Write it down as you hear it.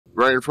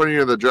Right in front of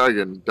you, the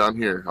dragon down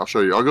here. I'll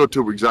show you. I'll go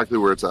to exactly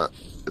where it's at.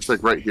 It's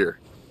like right here.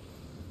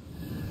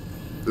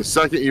 The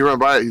second you run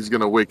by it, he's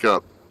gonna wake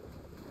up.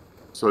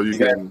 So you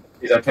can.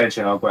 He's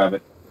attention. I'll grab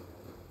it.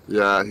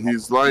 Yeah,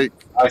 he's like.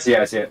 I see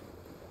it.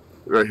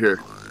 Right here.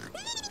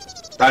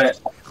 Got it.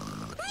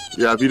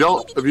 Yeah, if you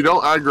don't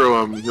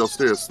aggro him, he'll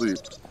stay asleep.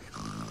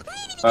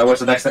 Alright, what's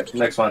the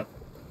next one?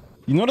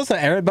 You notice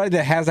that everybody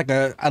that has like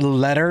a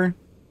letter,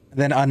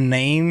 then a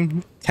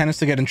name, tends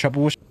to get in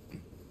trouble with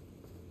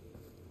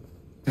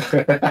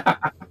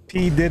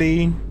P.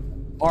 Diddy,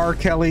 R.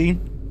 Kelly.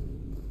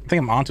 I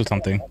think I'm onto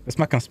something. It's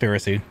my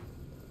conspiracy.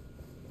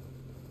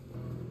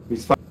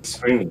 He's fucking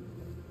screaming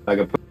like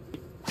a.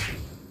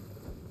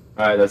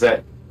 Alright, that's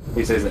it.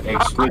 He says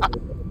exquisite.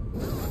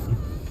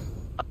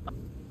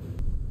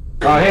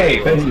 Oh hey,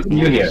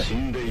 you here?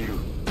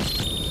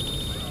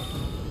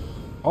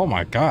 Oh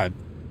my god.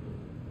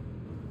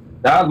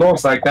 That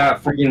looks like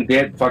that freaking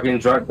dead fucking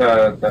drug.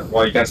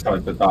 Well, you can't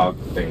start the dog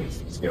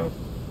things skill.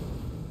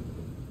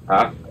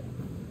 Huh?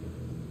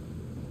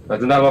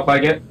 Doesn't that look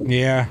like it?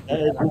 Yeah.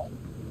 Is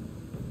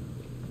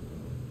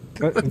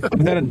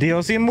that a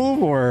DLC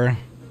move or?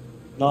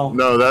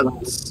 No,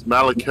 that's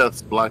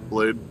Malekith's Black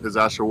Blade, his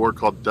Astral War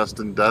called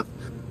Destined Death.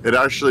 It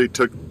actually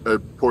took a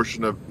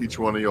portion of each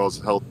one of y'all's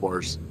health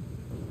bars.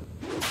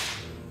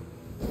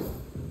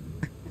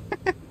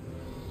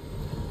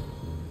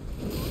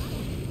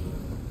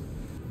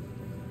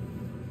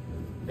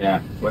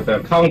 Yeah, with the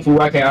Kung Fu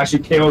I can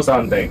actually kill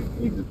something.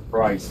 Jesus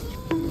Christ.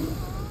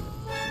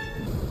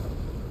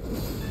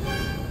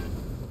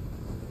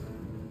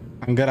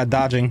 I'm good at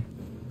dodging.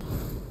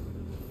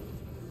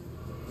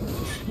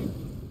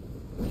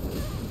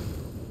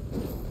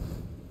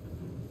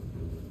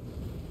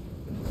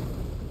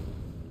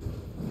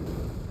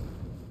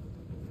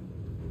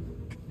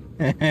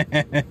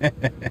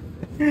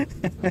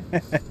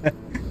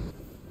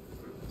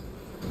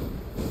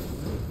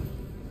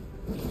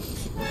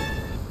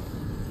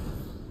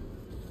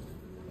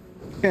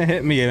 Can't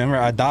hit me. Remember,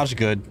 I dodged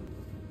good.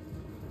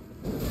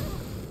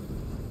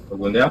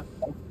 One there?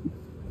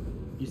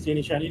 You see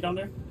any shiny down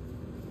there?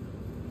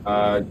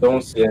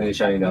 Don't see any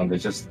shiny down there,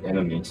 just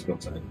enemies,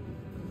 looks like.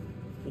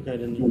 Okay,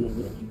 then you move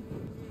it.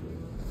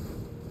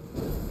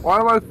 Why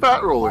am I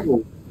fat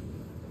rolling?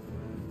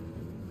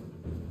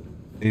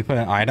 Did you put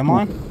an item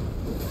on?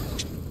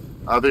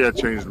 I think I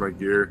changed my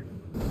gear.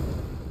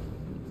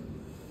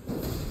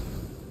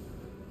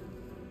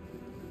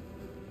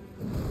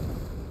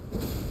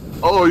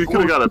 Oh, you could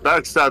have got a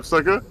backstab,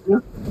 sucker.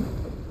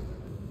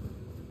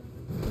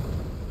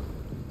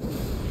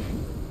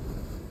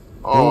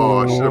 Oh,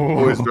 I should have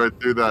poised right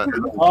through that.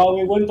 Oh,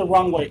 we went the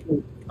wrong way.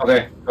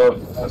 Okay, go.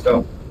 Let's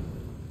go.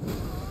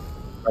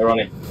 Right,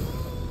 Ronnie.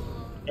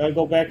 Gotta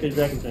go back to the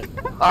dragon pit.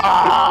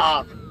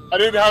 Ah! I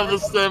didn't have the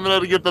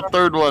stamina to get the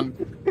third one.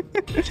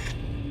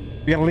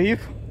 You gotta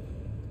leave?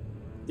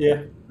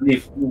 Yeah.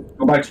 Leave.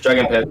 Go back to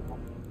Dragon Pit.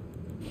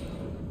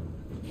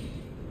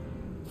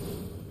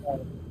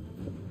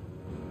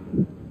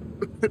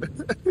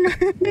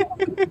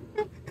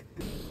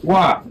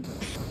 What?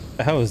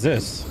 The hell is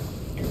this?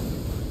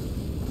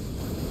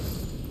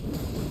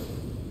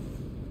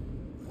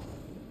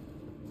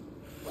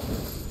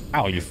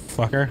 Ow, you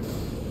fucker.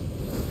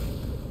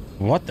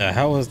 What the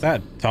hell is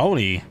that?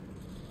 Tony.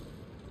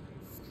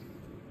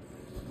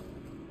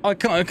 Oh, it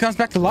comes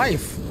back to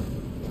life.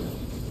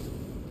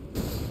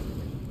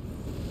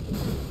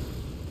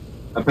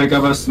 I pick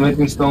up a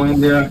smithing stone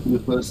in there.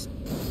 Useless.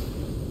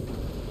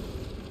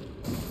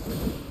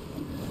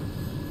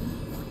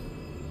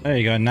 There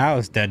you go. Now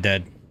it's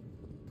dead.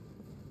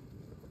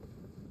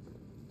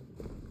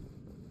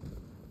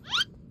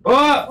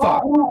 Oh,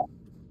 fuck.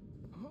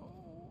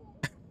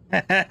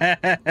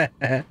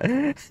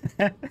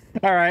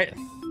 All right.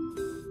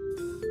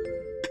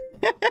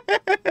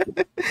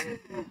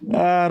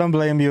 I don't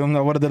blame you.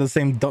 I would have done the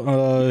same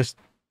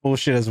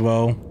bullshit as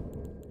well.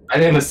 I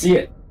didn't even see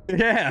it.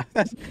 Yeah.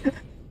 I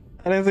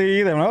didn't see it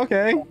either.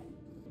 Okay.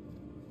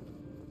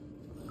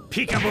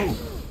 Peekaboo.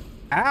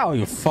 Ow,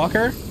 you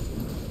fucker.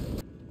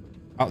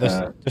 Oh,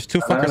 there's two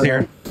fuckers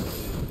here.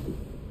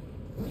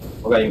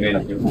 What got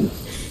invaded?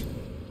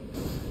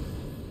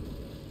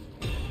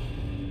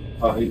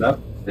 Oh, he's up.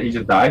 Did he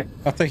just die?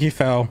 I think he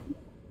fell.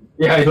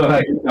 Yeah, he looked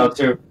like he fell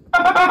too.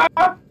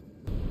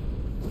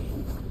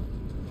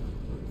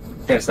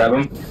 Can't stab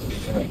him.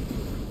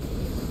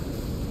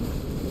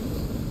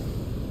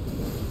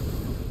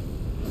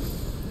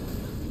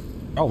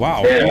 Oh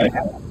wow. Yeah,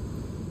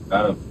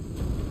 got him.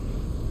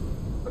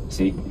 Let's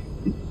see.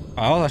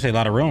 Oh, that was actually a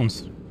lot of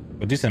runes.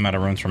 A decent amount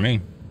of runes for me.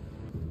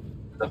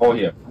 The hole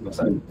here. Looks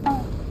like.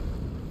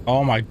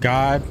 Oh my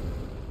god.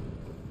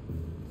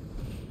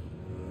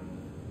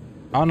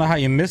 I don't know how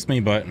you missed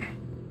me, but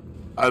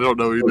I don't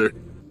know either.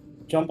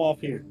 Jump off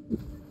here.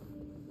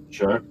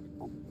 Sure.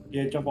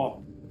 Yeah, jump off.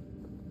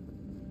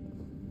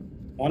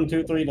 1,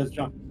 2, 3, let's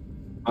jump.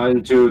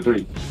 1, 2,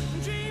 3.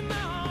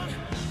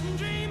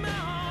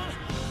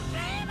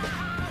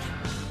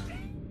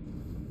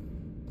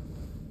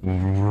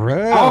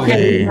 really?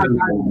 Okay.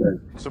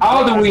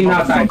 How do we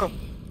not die?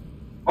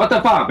 What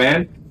the fuck,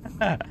 man?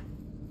 I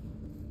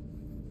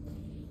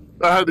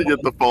had to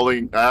get the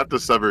falling. I have to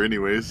sever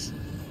anyways.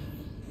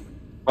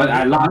 But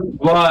I lost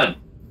blood.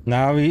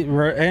 Now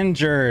we're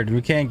injured.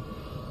 We can't.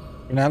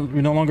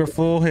 We're no longer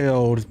full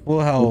healed.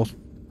 Full health.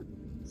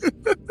 All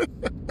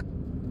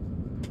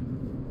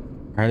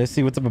right, let's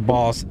see what's up with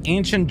boss.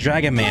 Ancient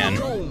Dragon Man.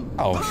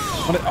 Oh,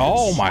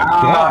 oh my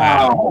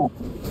god. Ow.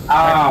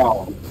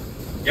 Ow.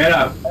 Get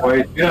up,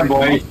 boy. Get up,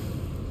 boy.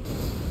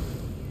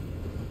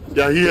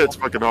 Yeah, he hits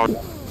fucking hard.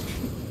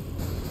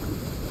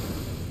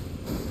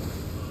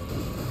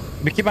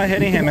 We keep on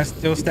hitting him and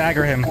still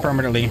stagger him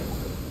permanently.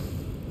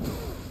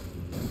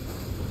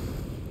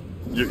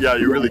 Yeah,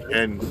 you really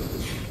can.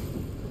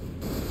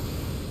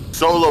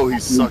 Solo, he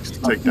sucks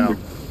to take down.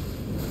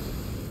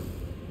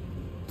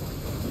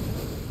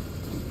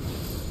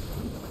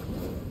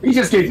 He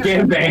just gets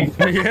game banged.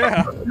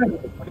 Yeah.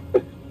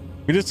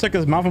 We just took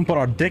his mouth and put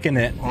our dick in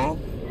it.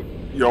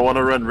 Y'all want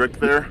to run Rick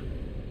there?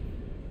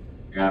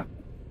 Yeah.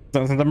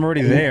 So, since I'm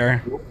already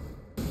there.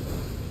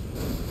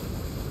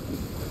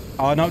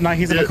 Oh no,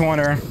 he's in the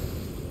corner.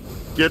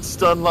 Get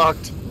stun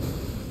locked.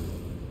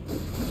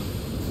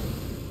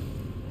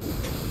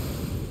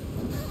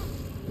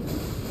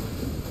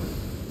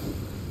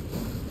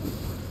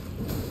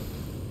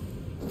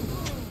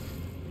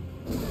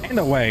 Ain't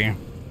no way.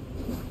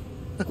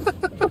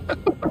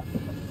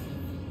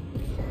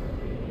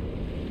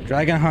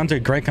 Dragon Hunter,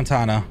 Great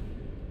Katana.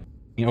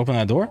 Can you open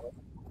that door?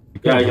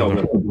 Yeah, yo.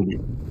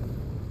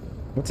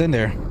 What's in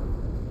there?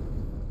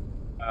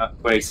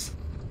 Grace.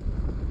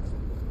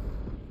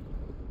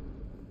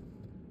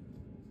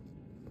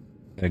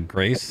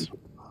 Grace?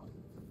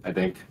 I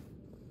think.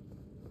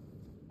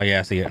 Oh yeah,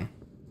 I see it.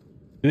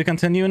 Do we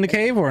continue in the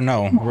cave or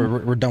no?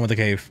 We're done with the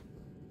cave.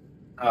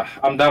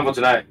 I'm done for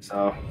tonight,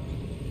 so.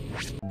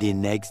 The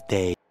next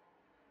day.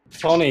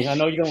 Tony, I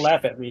know you're gonna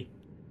laugh at me.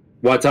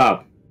 What's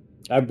up?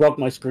 I broke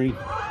my screen.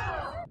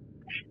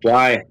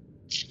 Why?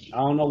 I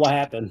don't know what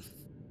happened.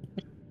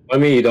 What do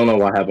you mean you don't know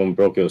what happened?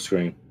 Broke your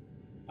screen?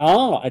 I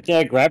don't know. I think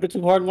I grabbed it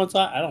too hard one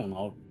time. I don't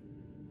know.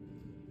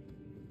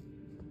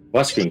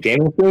 What screen?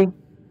 Gaming screen?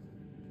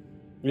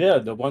 Yeah,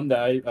 the one that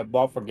I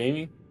bought for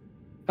gaming.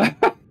 I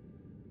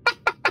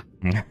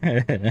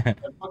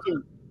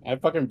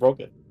fucking broke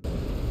it.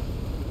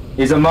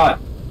 He's a mutt.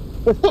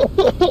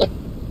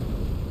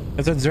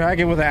 It's a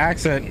dragon with an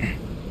accent.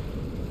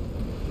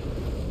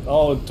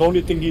 Oh, Tony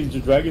think he's the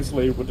dragon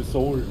slayer with the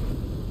sword.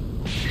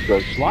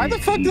 Why the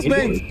fuck this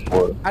thing?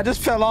 I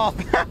just fell off.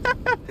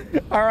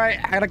 All right,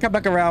 I gotta come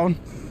back around.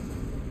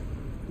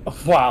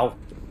 Wow.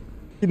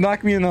 He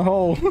knocked me in the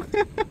hole.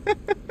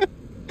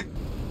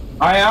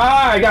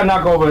 I got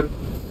knocked over.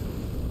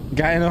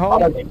 Got in the How hole?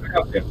 do I get back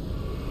up there?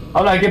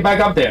 How do I get back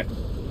up there?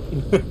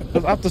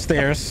 Up the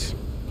stairs.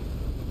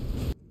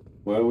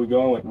 Where are we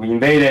going? We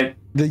invaded.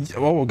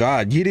 Oh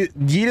god,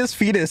 Yeeta's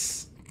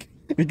fetus.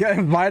 We got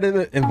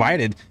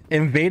invaded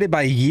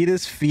by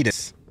Yeeta's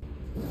fetus.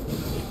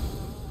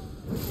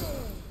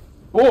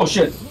 Oh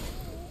shit!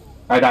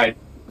 I died.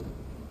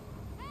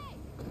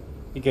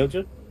 He killed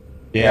you?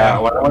 Yeah,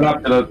 when I went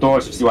up to the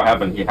doors to see what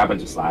happened, he happened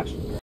to slash.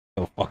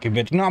 Oh fucking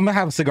bitch. No, I'm gonna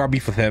have a cigar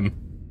beef with him.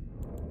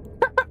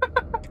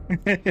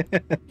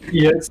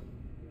 Yes.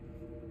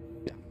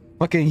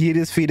 Fucking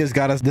Yeeta's fetus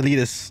got us delete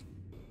us.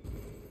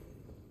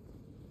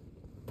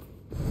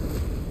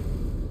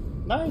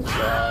 Nice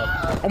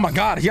job. Oh my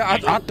god, yeah,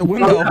 out the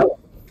window.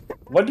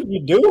 What did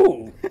you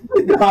do?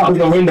 Out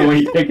the window when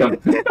you kicked him.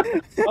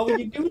 How would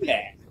you do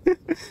that?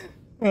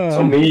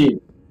 So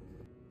mean.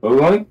 Where are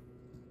we going?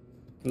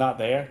 Not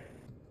there.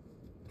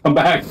 Come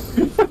back.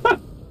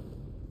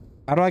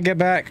 How do I get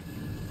back?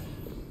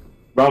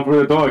 Run through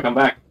the door, come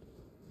back.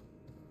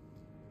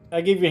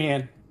 I give you a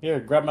hand. Here,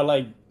 grab my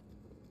leg.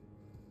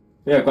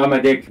 Yeah, grab my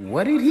dick.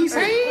 What did he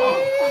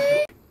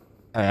say?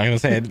 I'm gonna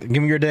say it.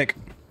 Give me your dick.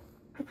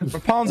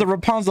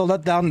 Rapunzel,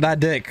 let down that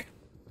dick.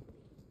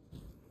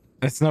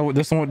 This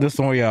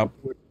one way up.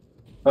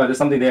 Oh, there's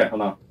something there.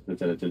 Hold on.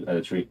 It's at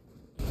a tree.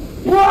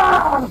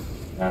 Yeah.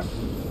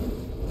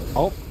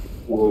 Oh.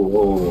 Whoa,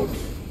 whoa, whoa.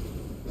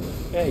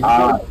 Hey,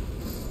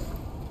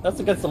 that's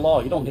against the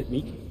law. You don't hit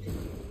me.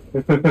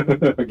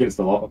 Against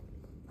the law.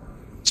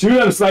 Shoot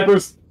them,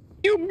 snipers!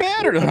 You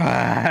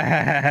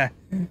better.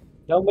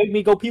 Don't make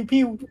me go pew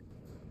pew.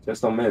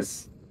 Just don't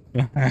miss.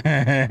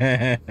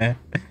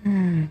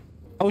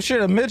 Oh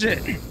shit, a midget.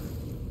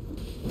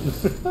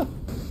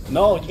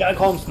 No, you gotta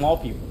call them small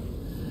people.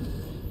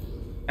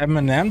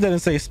 Eminem didn't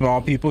say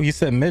small people, he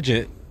said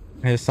midget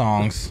in his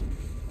songs.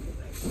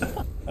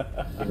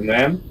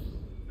 Eminem?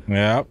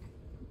 Yep.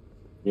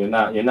 You're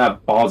not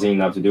ballsy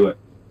enough to do it.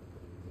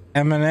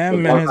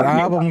 Eminem in his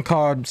album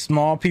called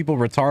Small People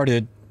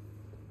Retarded.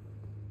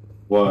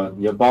 Well,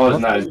 your ball is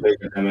not as big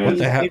as Eminem. What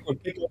the hell?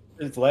 Pick up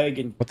his leg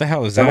and What the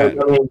hell is that?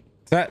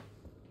 Is that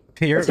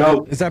here? Let's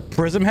go. Is that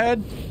Prism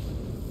Head?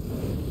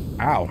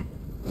 Ow.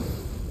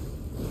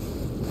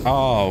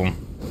 Oh.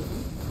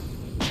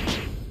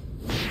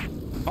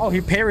 Oh,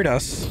 he parried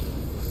us. You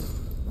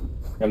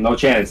have no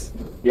chance.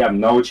 You have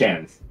no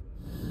chance.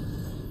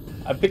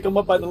 I pick him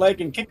up by the leg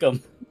and kick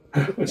him.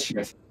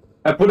 Shit.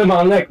 I put him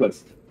on a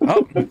necklace.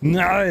 Oh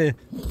no!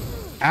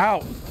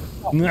 Ow!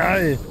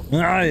 No!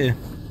 No!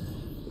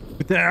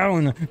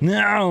 Down!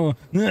 No!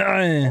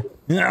 No!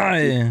 No!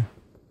 I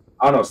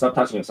don't know. Stop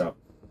touching yourself.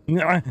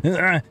 No!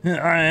 Down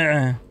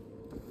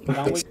we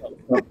go. Sounds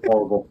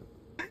horrible.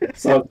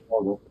 Sounds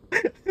horrible.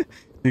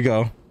 You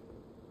go.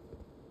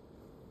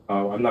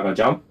 Oh, I'm not gonna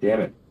jump.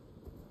 Damn it.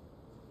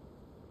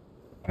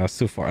 That's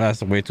too far.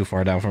 That's way too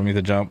far down for me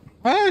to jump.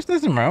 It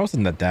doesn't matter. I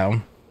wasn't that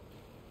down.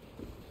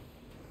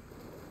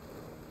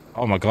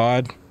 Oh my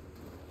god.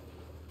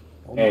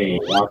 Hey,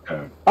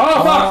 Walker.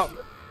 Oh,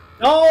 fuck!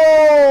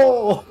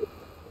 No!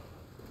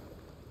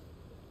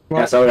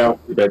 Yeah, so now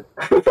we did.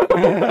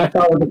 I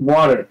thought it was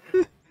water.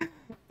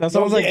 That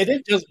sounds like it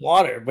is just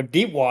water, but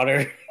deep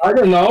water. I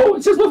don't know.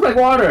 It just looks like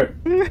water.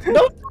 No, it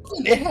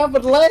doesn't. It have a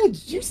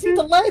ledge. You see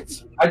the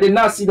ledge? I did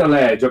not see the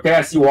ledge. Okay,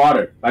 I see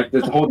water. Like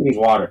this whole thing's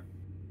water.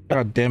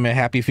 God damn it,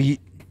 happy feet.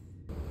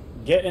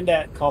 Get in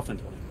that coffin,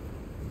 Tony.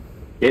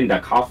 In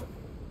that coffin.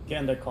 Get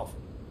in that coffin.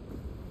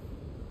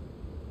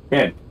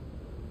 In.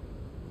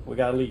 We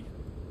gotta leave.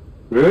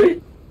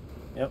 Really?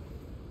 Yep.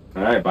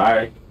 All right.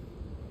 Bye.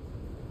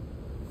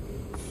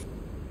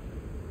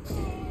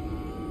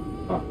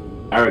 Oh,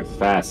 Eric's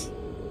fast.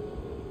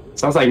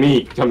 Sounds like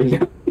me jumping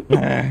down.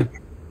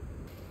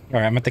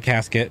 Alright, I'm at the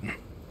casket.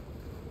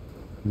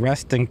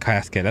 Resting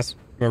casket. That's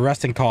a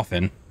resting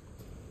coffin.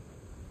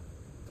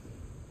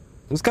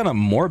 It's kind of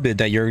morbid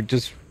that you're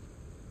just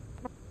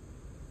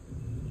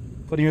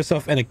putting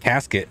yourself in a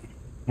casket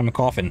on a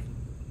coffin.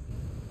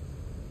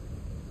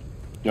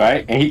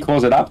 Right? And he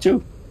closed it up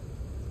too.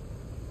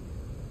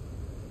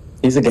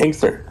 He's a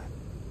gangster.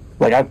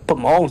 Like, I put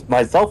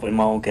myself in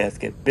my own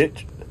casket,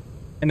 bitch.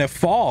 And it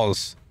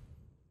falls.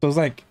 So it's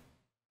like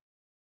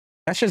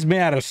that shit's made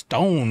out of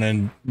stone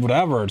and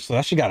whatever. So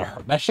that shit gotta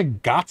hurt. That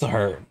shit got to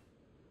hurt.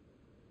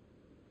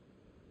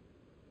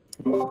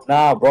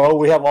 Nah, bro,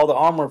 we have all the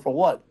armor for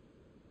what?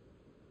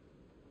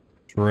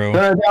 True.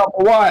 Turn it down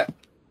for what?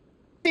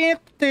 Down,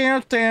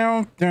 down,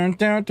 down, down,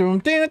 down, down,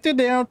 down,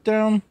 down,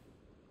 down.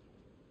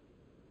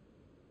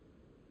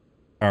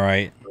 All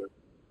right.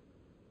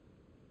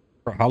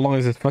 How long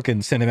is this fucking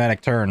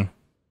cinematic turn?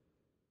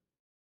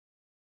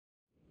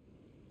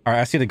 All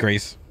right, I see the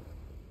grace.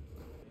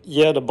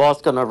 Yeah, the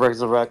boss gonna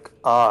resurrect.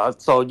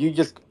 So you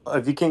just,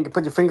 if you can't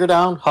put your finger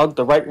down, hug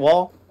the right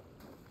wall.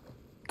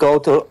 Go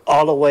to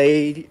all the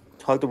way,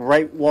 hug the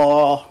right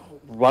wall,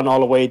 run all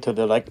the way to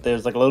the, like,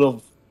 there's like a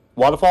little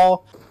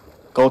waterfall.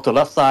 Go to the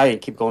left side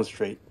and keep going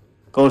straight.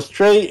 Go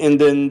straight, and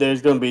then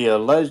there's gonna be a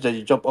ledge that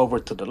you jump over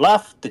to the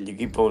left, then you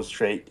keep going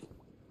straight.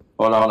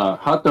 Hold on.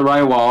 Hug the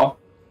right wall.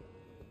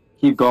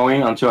 Keep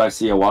going until I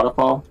see a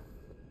waterfall.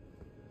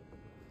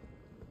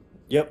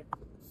 Yep.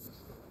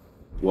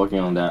 Working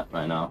on that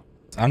right now.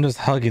 I'm just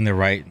hugging the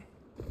right.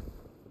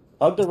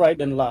 Hug the right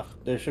and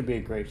left. There should be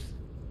a grace.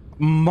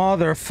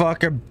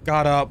 Motherfucker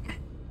got up.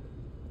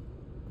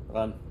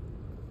 Run.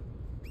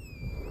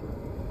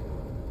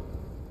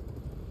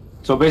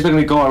 So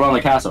basically go around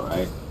the castle,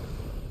 right?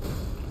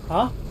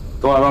 Huh?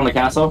 Go around the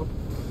castle?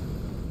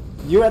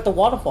 You at the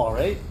waterfall,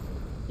 right?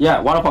 Yeah,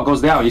 waterfall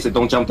goes down. You said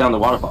don't jump down the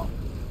waterfall.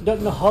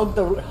 No, hug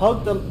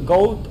the,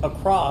 go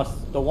across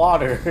the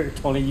water,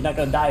 Tony. You're not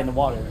gonna die in the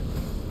water.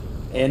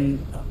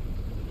 And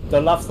the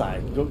left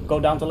side, go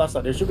down to the left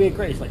side. There should be a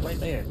grace, like right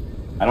there.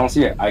 I don't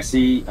see it. I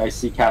see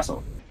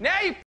castle.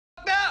 Now you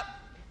fucked up!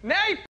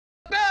 Now you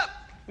fucked up!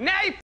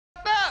 Now you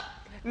fucked up!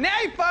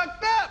 Now you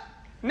fucked up!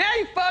 Now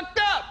you fucked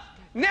up!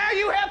 Now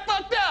you have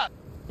fucked up!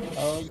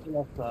 Oh, the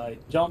left side.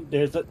 Jump.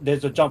 There's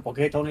a jump.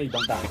 Okay, Tony,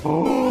 don't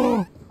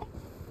die.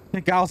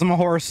 Think I was on my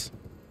horse.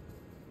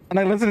 And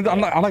I listen. I'm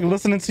like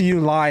listening to you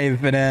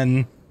live, and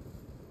then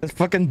this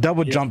fucking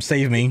double jump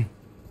saved me.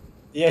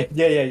 Yeah.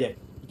 You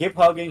keep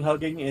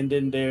hugging, and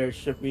then there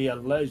should be a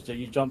ledge that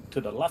you jump to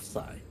the left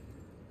side.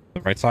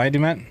 The right side, you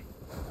meant?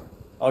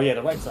 Oh yeah,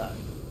 the right side.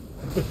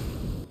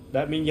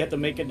 That means you have to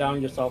make it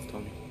down yourself,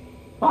 Tony.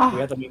 Ah.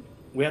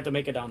 We have to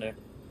make it down there.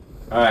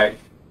 All right.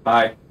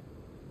 Bye.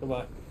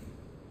 Goodbye.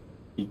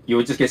 You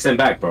would just get sent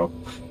back, bro.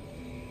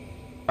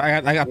 I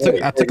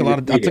took a lot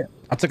of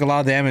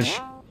damage.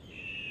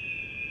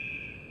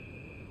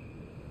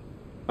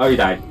 Oh, you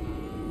died.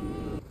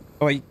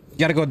 Oh wait, you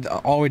gotta go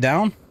all the way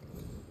down?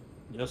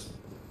 Yes.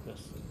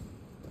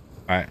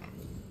 Alright.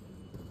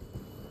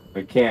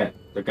 I can't.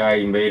 The guy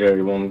invader,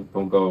 he won't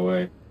go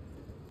away.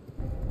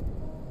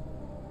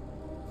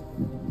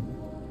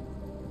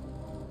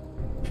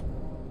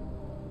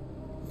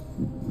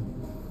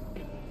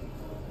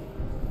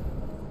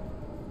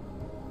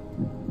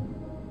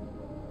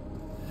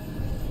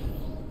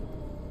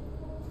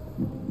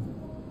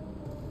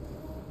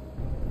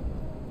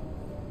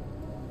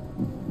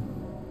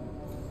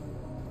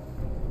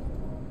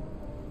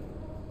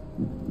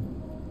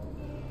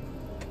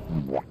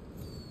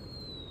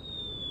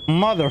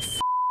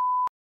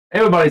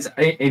 Everybody's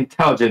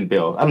intelligent,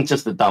 Bill. I'm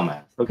just a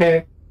dumbass,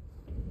 okay?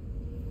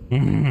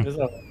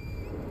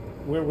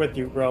 We're with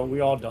you, bro. We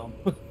all dumb.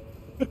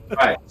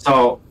 Alright,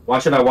 so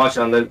what should I watch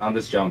on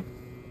this jump?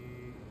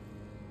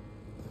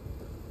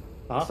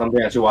 Huh?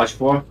 Something I should watch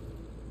for?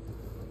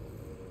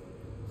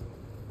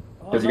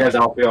 Because you guys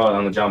all feel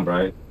on the jump,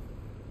 right?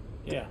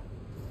 Yeah.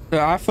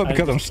 I feel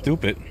because I'm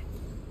stupid.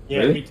 Yeah,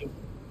 Really? me too.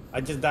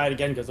 I just died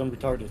again because I'm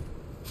retarded.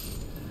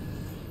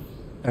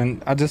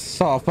 And I just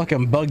saw a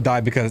fucking bug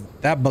die because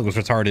that bug was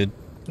retarded.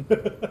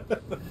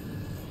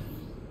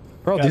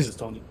 Bro,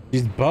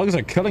 these bugs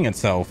are killing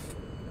itself.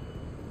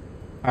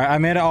 Alright, I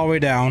made it all the way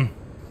down.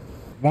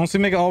 Once we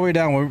make it all the way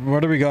down,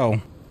 where do we go?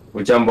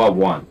 We jump up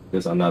one.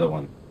 There's another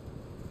one.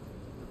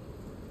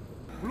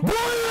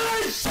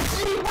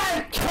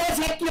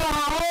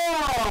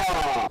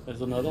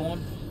 There's another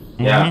one?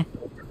 Yeah.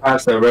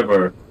 Past the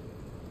river.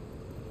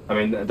 I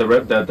mean,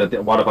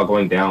 the waterfall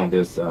going down.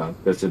 There's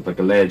like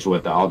a ledge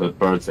with all the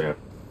birds there.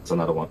 It's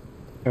another one.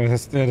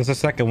 There's a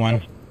second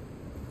one.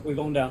 We're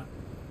going down.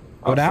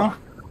 Go down?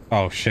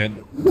 Oh shit.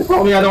 You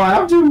told me I don't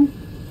have to.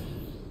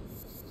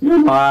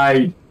 You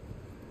lied.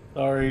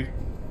 Sorry.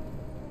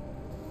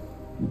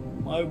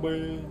 My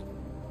bad.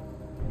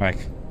 Like,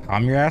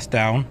 calm your ass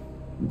down.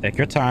 Take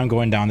your time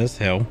going down this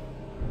hill.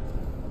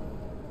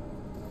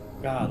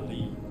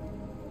 Golly.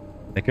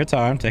 Take your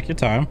time. Take your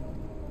time.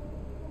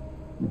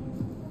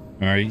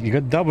 Alright, you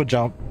could double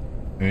jump.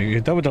 You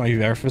could double jump if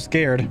you ever feel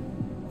scared.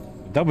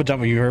 Double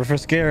jump if you ever feel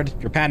scared.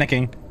 You're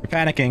panicking. You're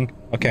panicking.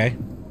 Okay.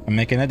 I'm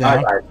making it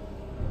down.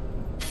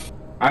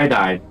 I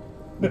died.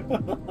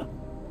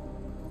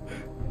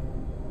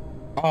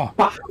 Oh.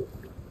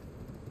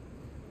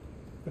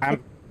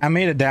 I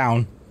made it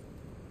down.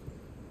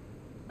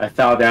 I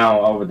fell down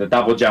over the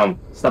double jump.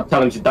 Stop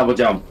telling me to double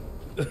jump.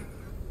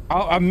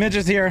 Oh, a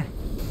midget's here.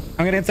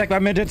 I'm gonna attack my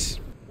midgets.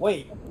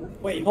 Wait,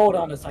 hold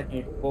on a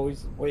second,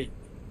 boys. Wait.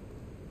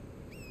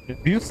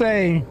 If you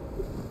say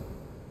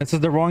this is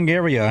the wrong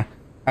area,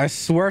 I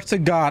swear to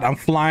God, I'm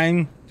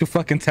flying to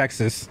fucking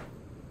Texas.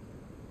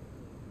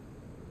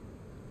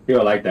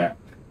 Feel like that.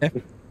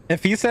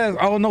 If he says,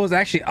 "Oh no, it's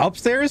actually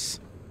upstairs,"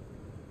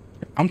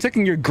 I'm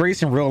taking your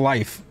grace in real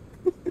life.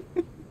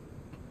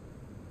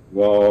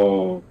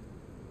 Whoa.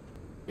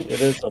 It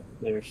is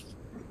upstairs.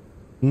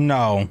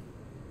 No.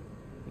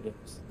 It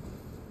is.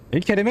 Are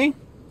you kidding me?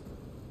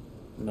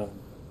 No.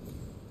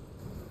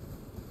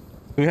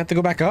 Do we have to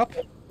go back up?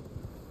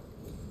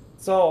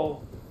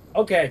 So,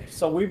 okay,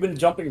 so we've been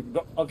jumping.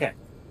 Okay.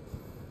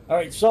 All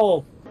right,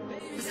 so.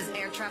 This is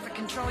air traffic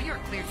control. You're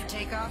cleared for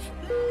takeoff.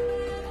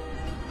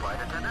 Flight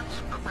attendants,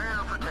 prepare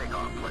for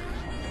takeoff,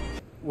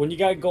 please. When you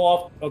guys go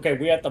off, okay,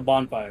 we're at the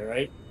bonfire,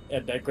 right?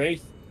 At that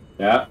Grace.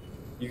 Yeah.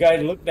 You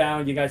guys look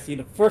down, you guys see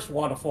the first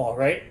waterfall,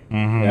 right?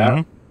 Mm-hmm.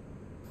 Yeah.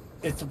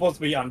 It's supposed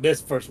to be on this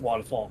first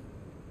waterfall.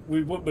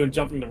 We've been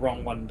jumping the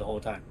wrong one the whole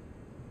time.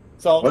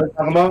 So What are you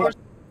talking about?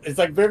 it's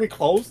like very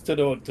close to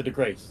the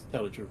Grace,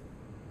 tell the truth.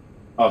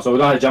 Oh, so we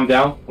don't have to jump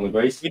down on the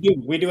Grace?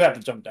 We do have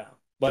to jump down.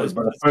 But So it's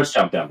the first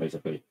jump down,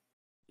 basically.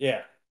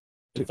 yeah.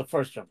 It's the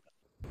first jump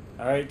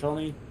down. Alright,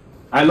 Tony?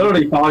 I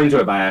literally fell into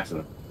it by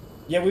accident.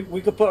 Yeah,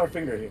 we could put our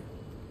finger here.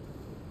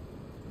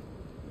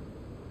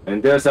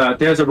 And there's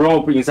a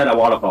rope inside a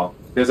waterfall.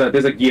 There's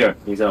a gear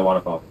inside a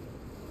waterfall.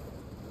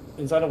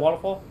 Inside the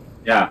waterfall?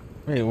 Yeah.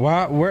 Wait,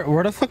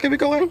 where the fuck are we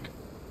going?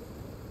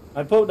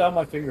 I put down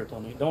my finger,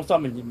 Tony. Don't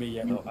summon me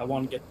yet though. I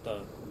want to get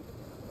the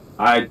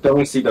I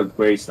don't see the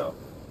Grace though.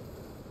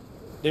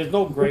 there's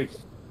no Grace.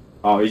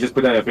 Oh, you just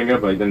put down your finger,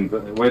 but then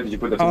where did you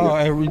put the finger? Oh,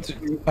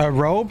 a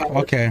robe?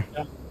 Okay.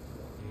 Yeah.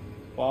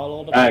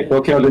 Follow the Alright,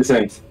 go kill these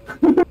things.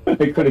 I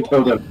couldn't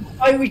kill them.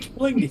 Why are we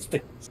killing these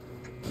things?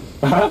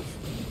 Huh?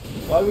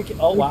 Why are we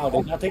oh wow,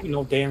 they're not taking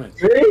no damage.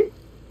 Really?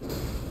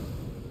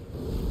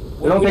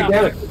 They don't We're take not-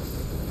 damage.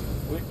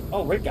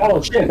 Oh, Rick got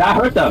Oh shit, that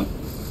hurt them.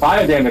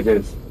 Fire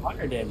damages.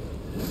 fire damage.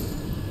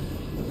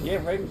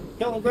 Yeah, Rick.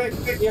 Kill him, Rick.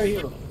 You're a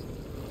hero.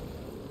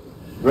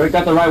 Rick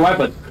got the right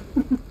weapon.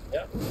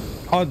 Yep.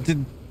 Oh,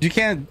 you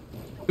can't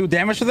do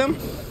damage to them?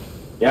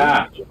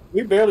 Yeah.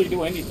 We barely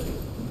do anything.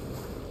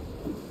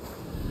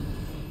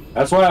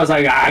 That's why I was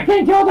like, I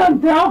can't kill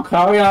them. They'll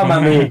carry on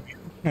on me.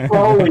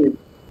 Holy.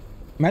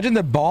 Imagine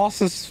the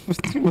boss is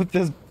with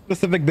this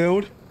specific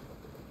build.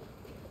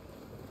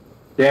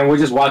 Damn, we'll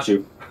just watch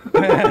you.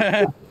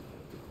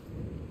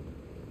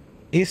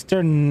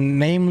 Eastern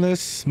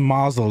Nameless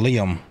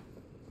Mausoleum.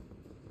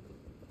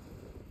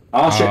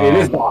 Oh shit, it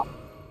is dark.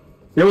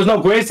 There was no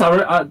Grace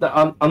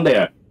on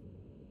there.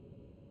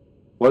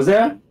 Was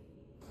there?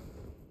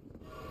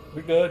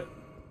 We good.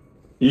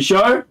 You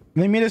sure?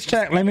 Let me just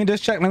check. Let me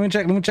check. There's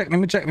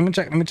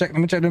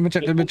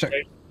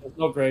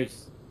no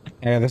Grace.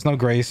 Yeah, there's no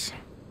Grace.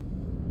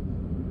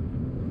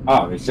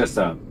 Oh, it's just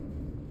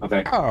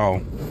okay.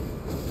 Oh.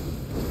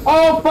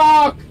 Oh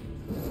fuck!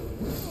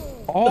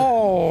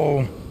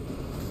 Oh.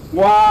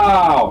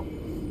 Wow!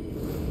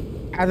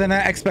 I did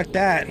not expect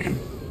that.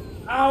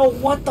 Ow,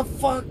 what the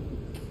fuck?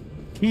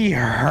 He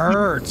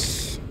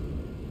hurts.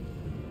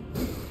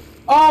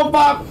 Oh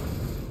fuck!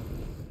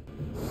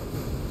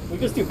 We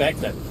can still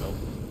backstab though.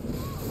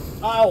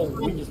 Ow,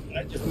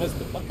 I just missed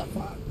it. What the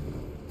fuck?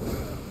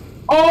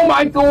 Oh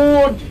my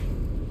god!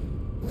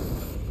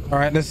 All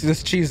right, let's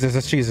cheese this.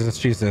 Let's cheese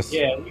this.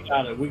 Yeah,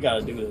 we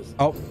gotta do this.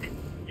 Oh.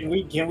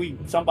 Can we,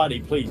 somebody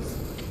please?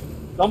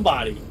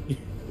 Somebody.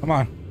 Come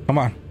on, come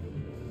on.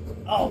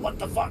 Oh, what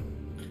the fuck?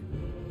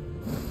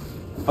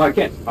 Oh, I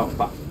can't. Oh,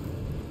 fuck.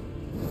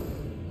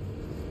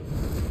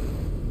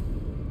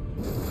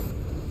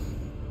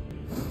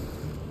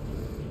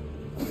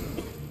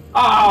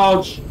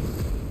 Ouch!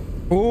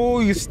 Oh,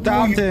 you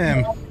stopped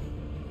him.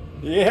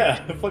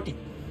 Yeah, fucking.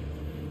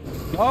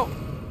 Oh,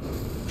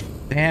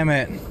 damn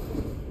it.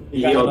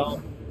 You got it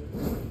all.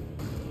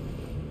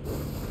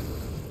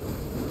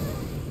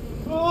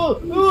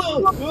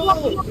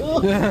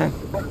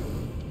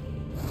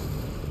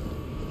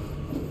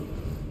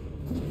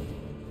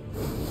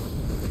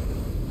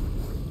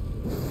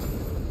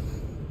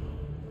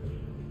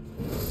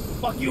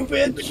 Fuck you,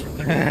 bitch!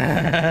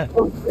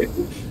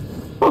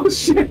 Oh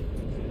shit!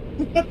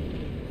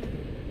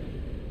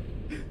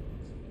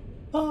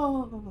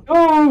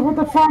 Oh, what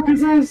the fuck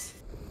is this?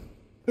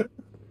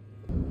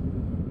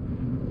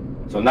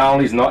 So not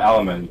only is no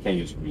element, you can't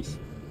use grease.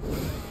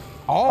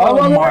 Oh,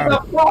 what my.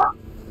 the fuck?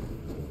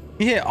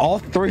 He hit all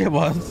three of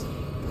us.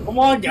 come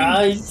on,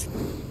 guys!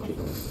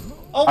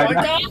 Oh my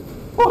god!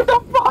 What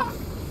the fuck?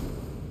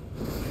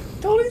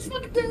 Tony's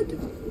fucking dead!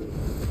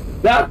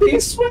 That thing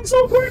swings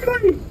so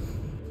quickly!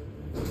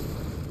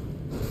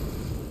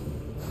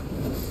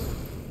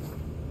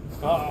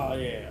 Oh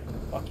yeah,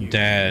 fuck you.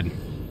 Dead.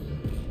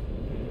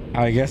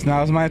 I guess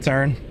now it's my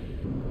turn.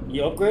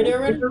 You upgraded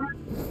already?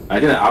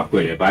 I didn't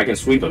upgrade it, but I can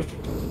sweep him.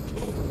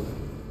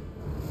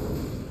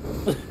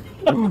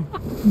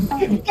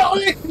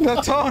 No,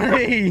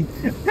 Tony!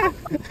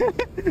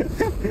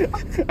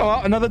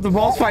 Oh, another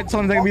boss fight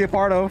Tony's gonna be a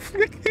part of.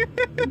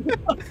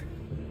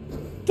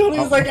 Tony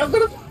was like, I'm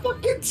gonna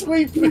fucking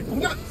sweep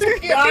him.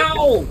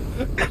 Ow!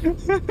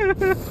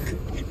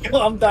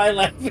 I'm dying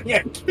laughing. I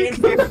can't.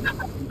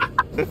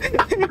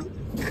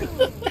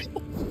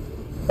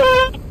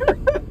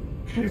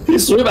 He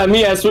sweep at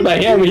me, I sweep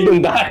at him, he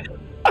didn't die.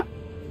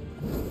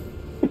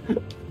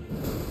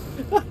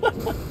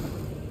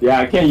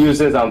 Yeah, I can't use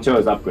this until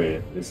it's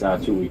upgraded. It's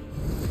too weak.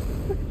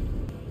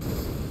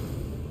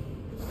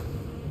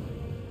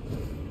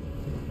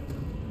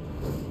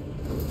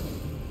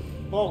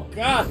 Oh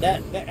god,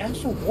 that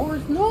actual war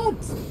is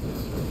nuts.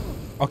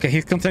 Okay,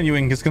 he's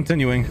continuing. He's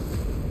continuing.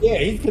 Yeah,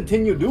 he's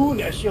continued doing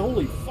that shit.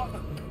 Holy fuck.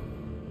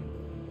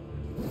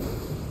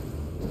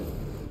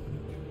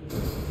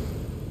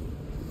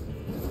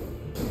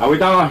 Are we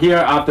done here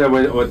after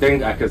we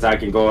think? Because I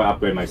can go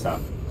upgrade my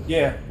stuff.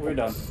 Yeah, we're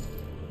done.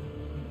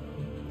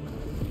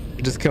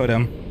 You just killed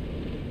him.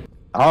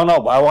 I don't know,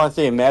 but I want to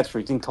see a match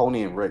between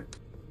Tony and Rick.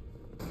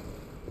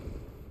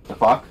 The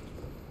fuck?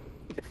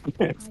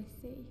 I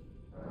see.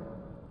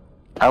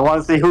 I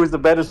want to see who's the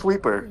better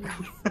sweeper.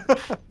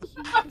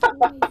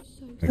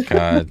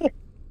 God.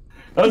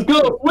 Let's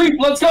go! Sweep!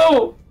 Let's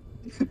go!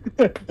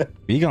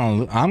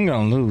 I'm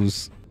gonna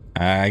lose.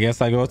 I guess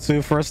I go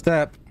to first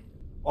step.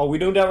 Oh, we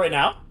doing that right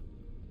now?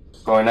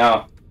 Going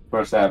now.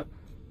 First step.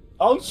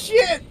 Oh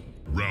shit!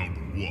 Round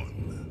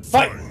one.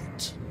 Fight!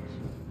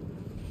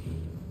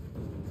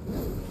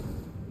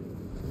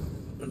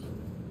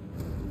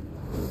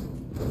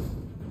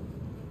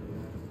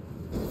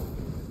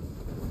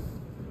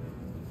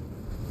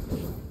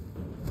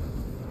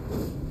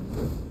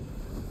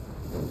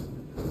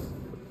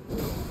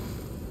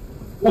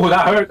 Oh,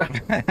 that hurt.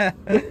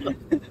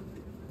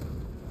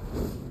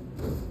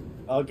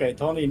 Okay,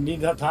 Tony, you need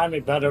to time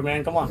it better,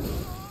 man. Come on.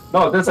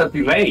 No, there's a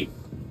delay.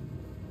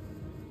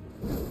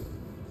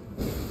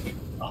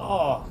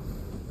 Oh.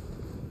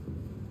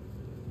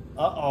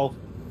 Uh-oh.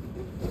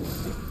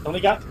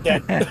 Tony got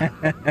dead.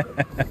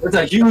 There's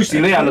a huge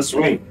delay on the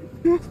swing.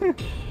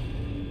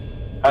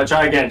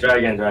 Try again.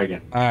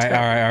 All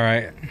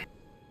right.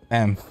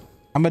 Damn.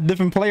 I'm a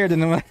different player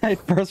than when I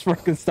first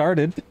fucking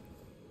started.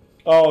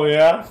 Oh,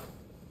 yeah?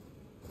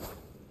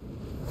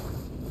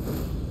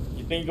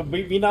 You think you can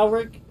beat me now,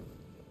 Rick?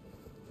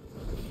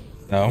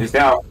 No. He's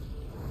down.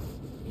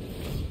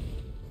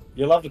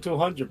 You're level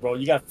 200, bro.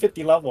 You got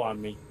 50 level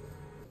on me.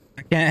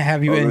 I can't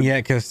have you in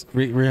yet because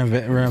we're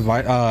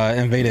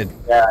invaded.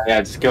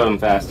 Yeah, just kill him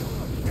fast.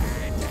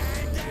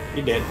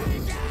 He did.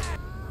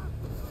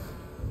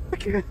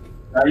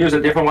 I use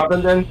a different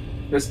weapon then?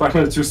 This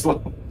weapon is too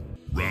slow.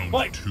 Round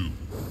Fight. 2.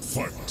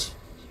 Fight.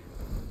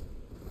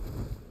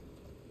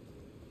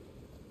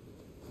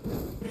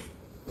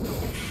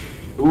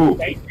 Ooh.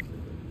 Hey.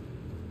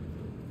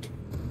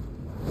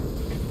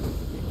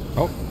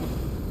 Oh.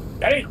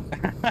 Damn.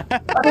 I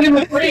didn't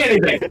even trade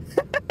anything.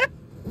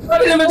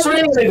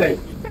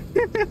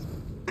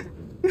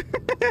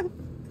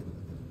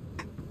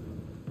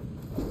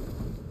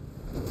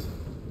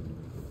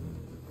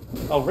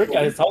 Oh, Rick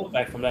got his health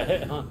back from that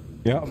hit, huh?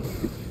 Yep.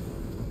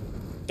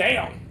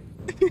 Damn.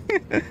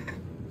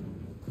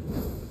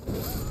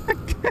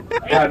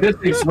 Yeah, this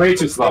thing's way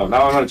too slow.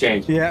 Now I'm gonna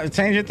change. Yeah,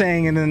 change your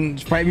thing and then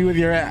fight me with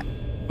your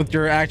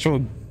actual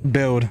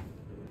build.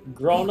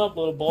 Grown up,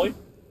 little boy.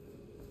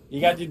 You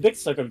got your dick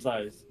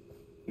circumcised.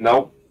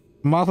 Nope.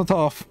 Mazel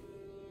tov.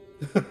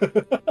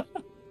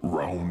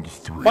 Round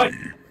 3. Fight.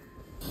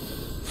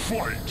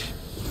 Fight.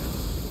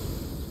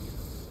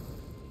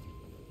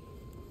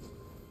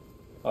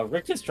 Oh,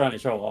 Rick is trying to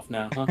show off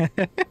now, huh?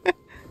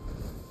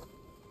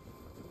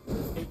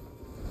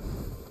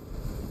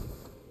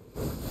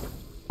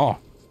 Oh.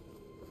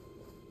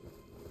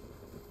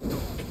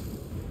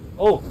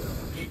 Oh.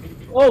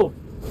 Oh.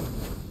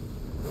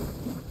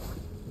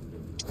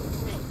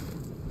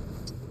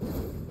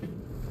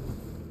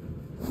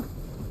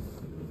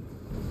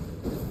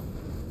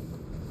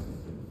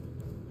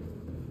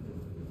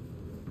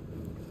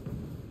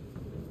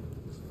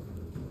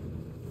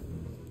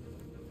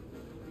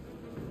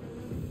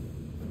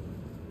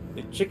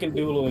 The chicken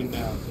doodling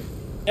now.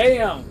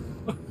 Damn.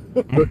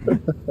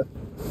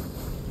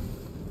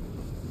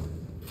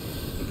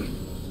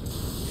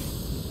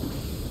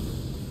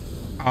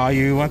 Oh,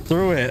 you went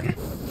through it.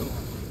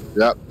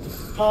 Yep.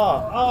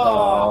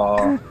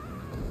 Oh.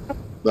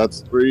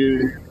 That's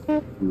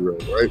 3-0,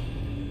 right?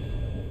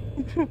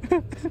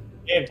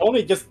 Yeah,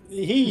 Tony just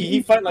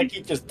he fight like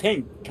he just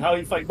tanked how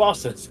he fight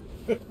bosses.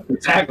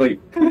 Exactly.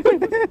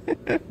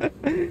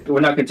 We're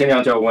not continuing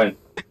until I win.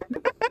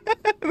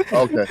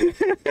 Okay.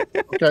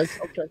 Okay.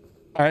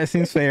 All right,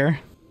 seems fair.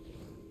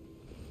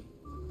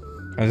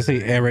 I just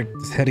see Eric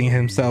just hitting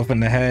himself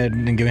in the head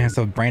and giving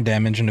himself brain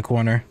damage in the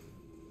corner.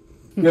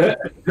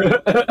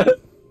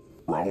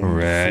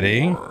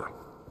 Ready?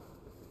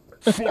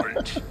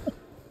 Fight.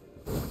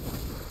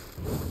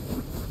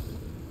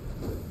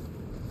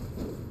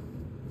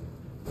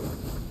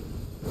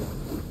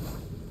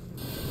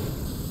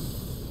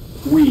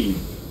 We.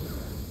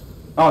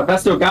 Oh, that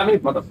still got me,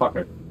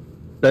 motherfucker.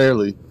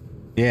 Barely.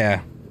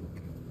 Yeah.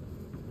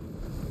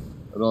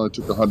 It only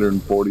took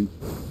 140.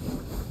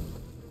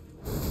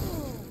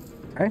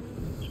 Okay.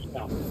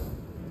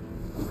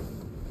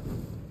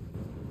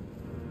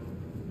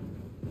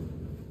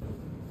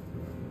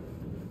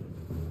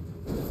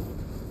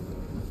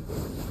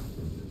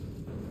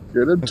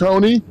 Get him,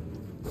 Tony.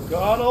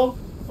 Got him.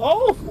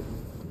 Oh.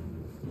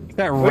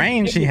 That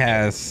range he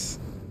has.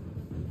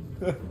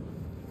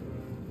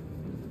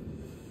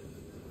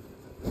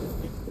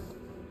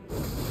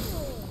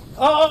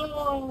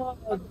 Oh.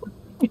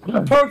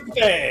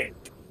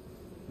 Perfect.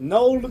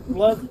 No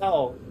blood.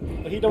 No.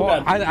 He don't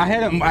Well, got. I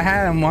had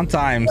him one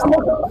time.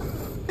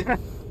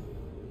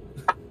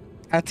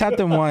 I tapped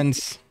him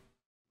once.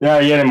 Yeah,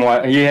 you hit him.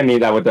 You hit me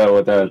that with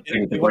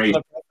the great.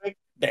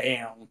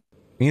 Damn.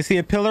 When you see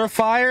a pillar of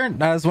fire,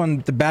 that is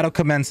when the battle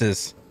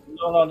commences.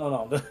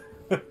 No.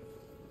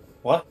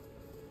 What?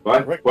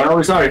 What? What are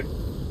we starting?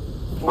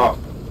 Oh.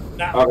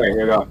 Now. Okay,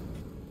 here we go.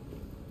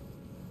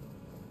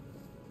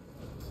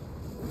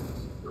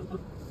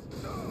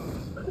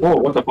 Whoa,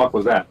 what the fuck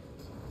was that?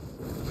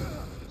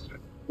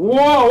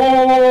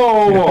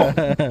 Whoa.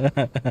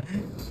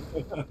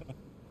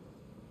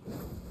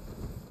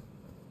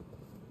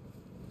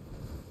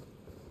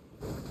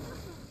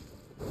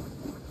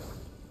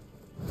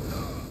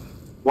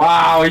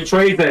 Wow, he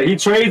trades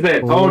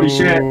it. Holy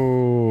shit.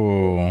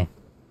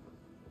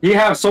 He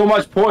has so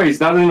much poise,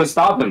 doesn't even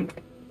stop him.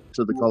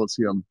 To the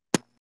Coliseum.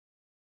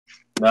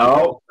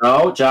 No,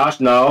 Josh,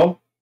 no.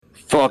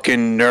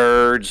 Fucking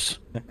nerds.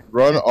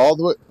 Run all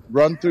the way.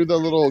 Run through the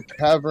little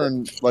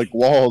cavern like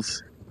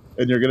walls,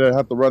 and you're gonna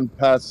have to run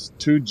past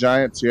 2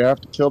 giants. You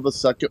have to kill the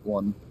second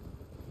one,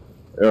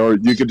 or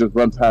you could just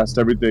run past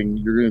everything.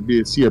 You're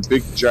gonna see a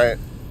big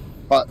giant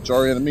hot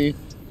jar enemy.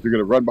 You're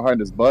gonna run behind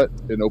his butt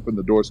and open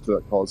the doors to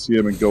that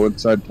Coliseum and go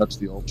inside and touch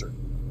the altar.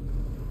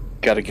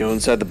 Gotta go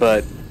inside the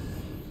butt.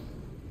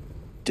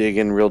 Dig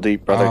in real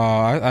deep, brother.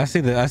 Oh, I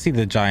see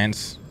the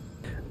giants.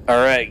 All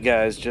right,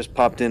 guys, just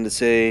popped in to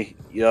say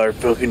y'all are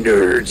fucking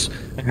nerds.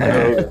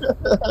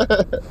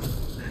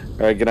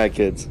 All right, good night,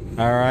 kids.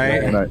 All right.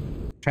 Good night.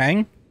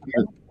 Chang?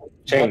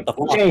 Chang.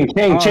 Okay.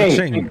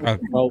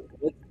 Oh,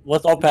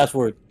 what's our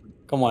password?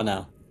 Come on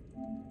now.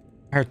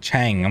 I heard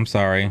Chang. I'm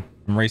sorry.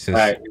 I'm racist. All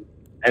right.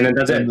 And then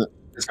that's it.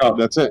 Let's go.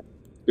 That's it.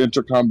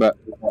 Enter combat.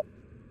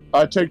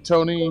 I take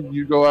Tony.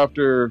 You go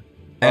after.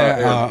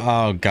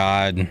 Oh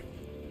God.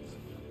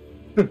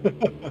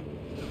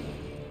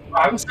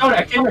 I'm sorry,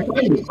 I can't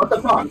find you. What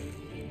the fuck?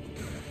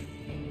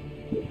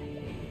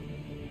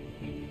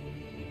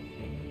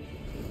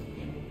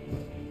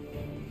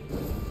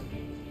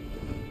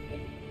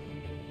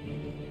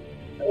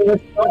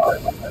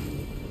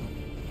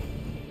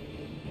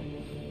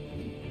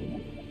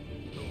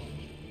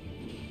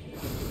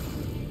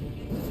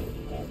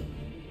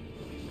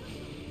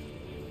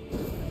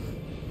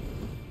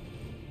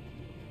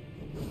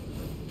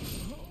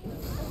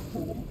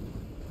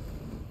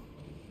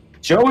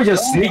 Joey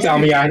just sneaked on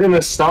me. I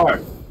didn't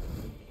start.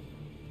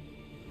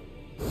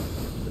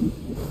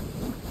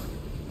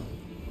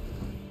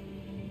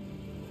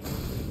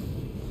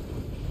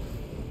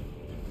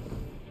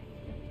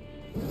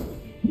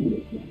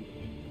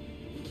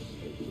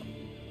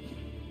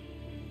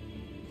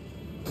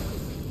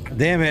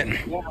 Damn it.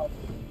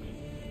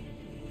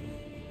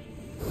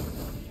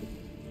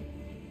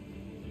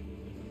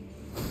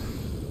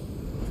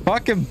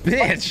 Fucking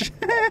bitch.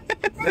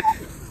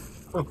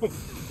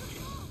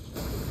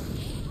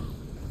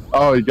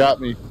 Oh, he got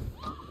me.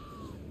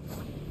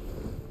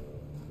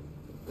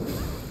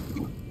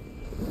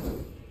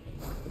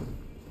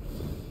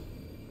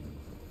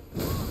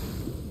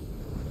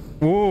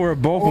 Ooh, we're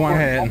both one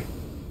hit.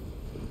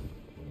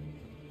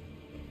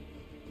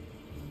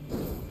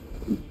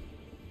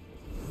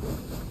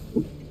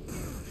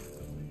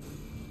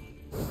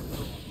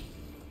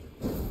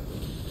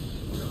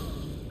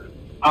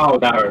 Oh,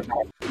 that hurt.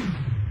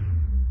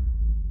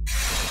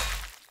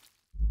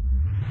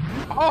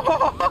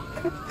 Oh!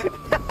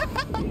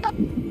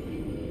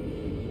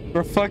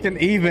 We're fucking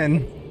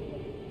even.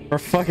 We're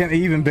fucking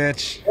even,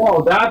 bitch.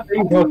 Oh, that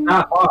thing goes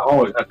that far.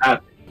 Oh, is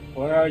that?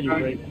 Where are you,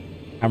 Rick?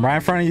 I'm right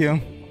in front of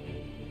you.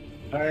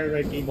 All right,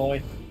 Ricky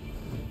boy.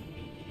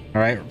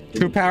 All right,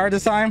 true power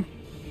this time.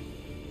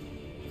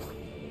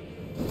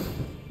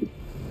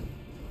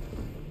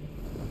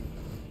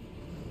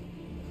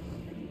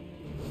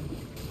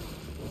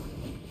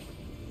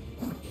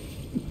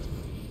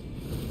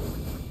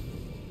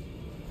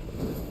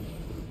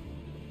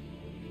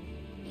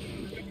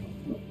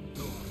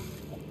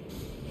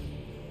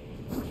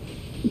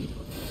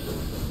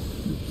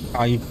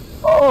 Oh, you.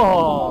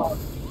 Oh!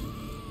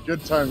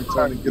 Good timing,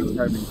 Tony. Good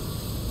timing.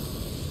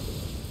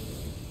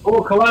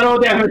 Oh, collateral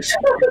damage.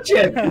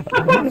 Shit. Come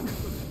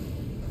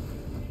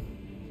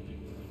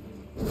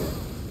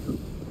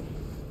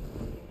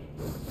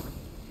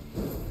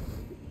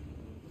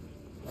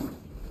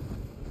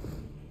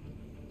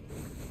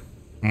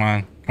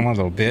on,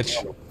 little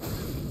bitch.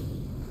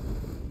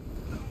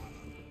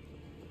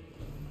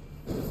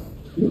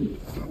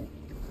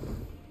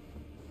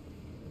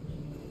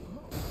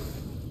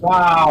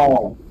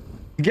 Wow.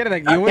 You get it?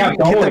 Like,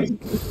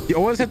 you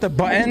always hit the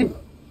button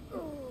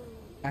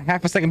a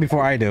half a second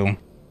before I do.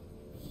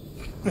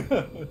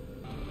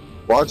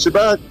 Watch your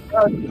back.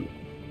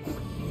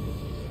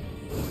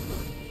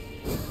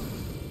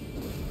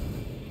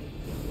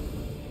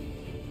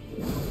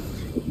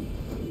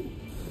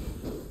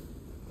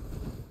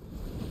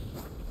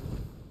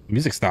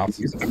 Music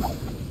stops.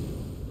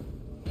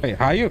 Wait,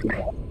 how you?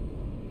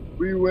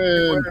 We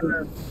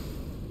win.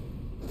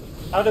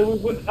 How did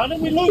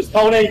we lose,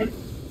 Tony?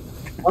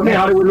 I mean,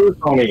 how did we lose,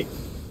 Tony?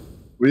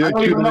 We I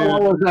don't even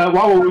know accumulated.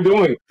 what were we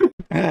doing?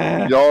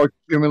 Y'all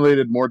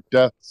accumulated more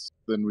deaths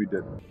than we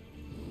did.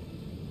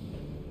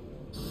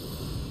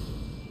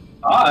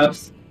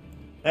 Us?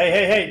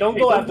 Hey, don't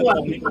go after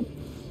Tony.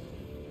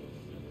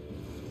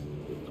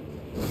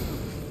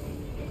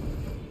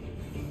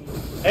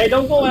 Hey,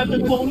 don't go after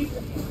Tony.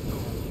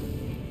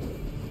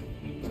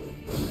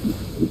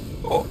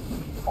 Oh.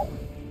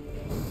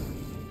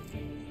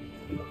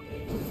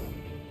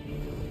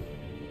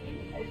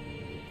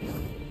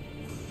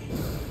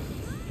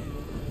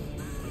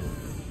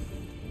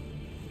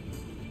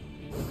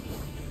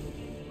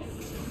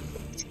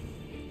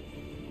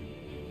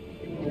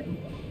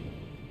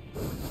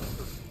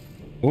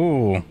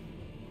 Ooh.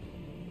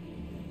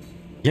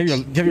 You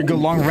have your good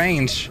long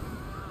range.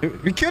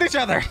 We killed each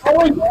other.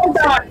 Oh, you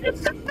died.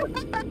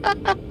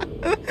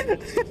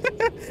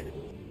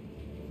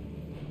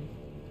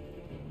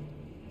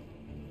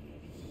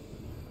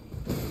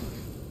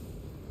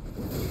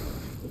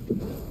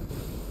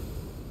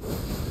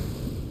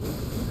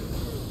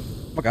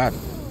 Oh my god.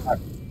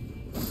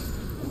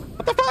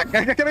 What the fuck?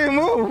 I can't even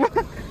move.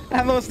 I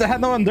had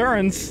no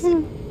endurance.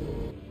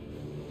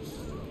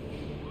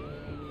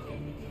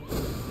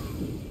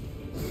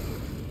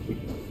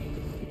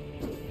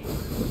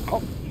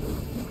 Oh.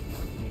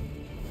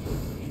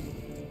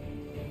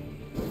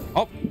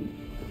 Oh.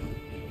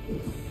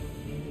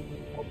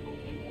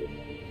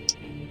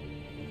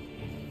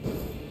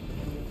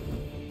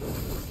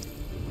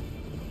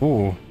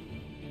 Ooh.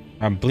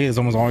 My bleed is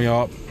almost all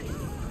up.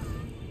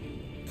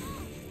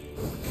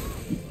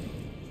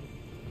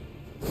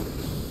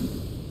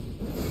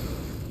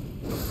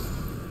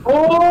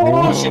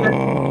 Oh, shit.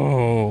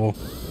 Oh.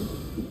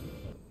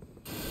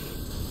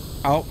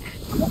 Oh.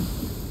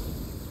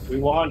 We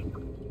won.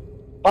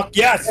 Fuck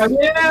yes!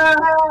 Yeah!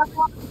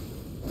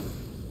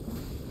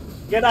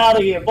 Get out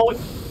of here, boy!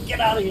 Get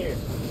out of here!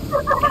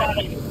 Get out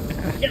of here!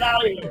 Get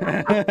out of here!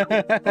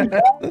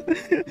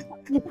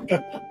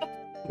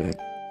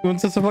 We went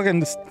to some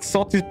fucking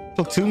salty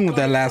platoon with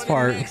that last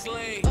part.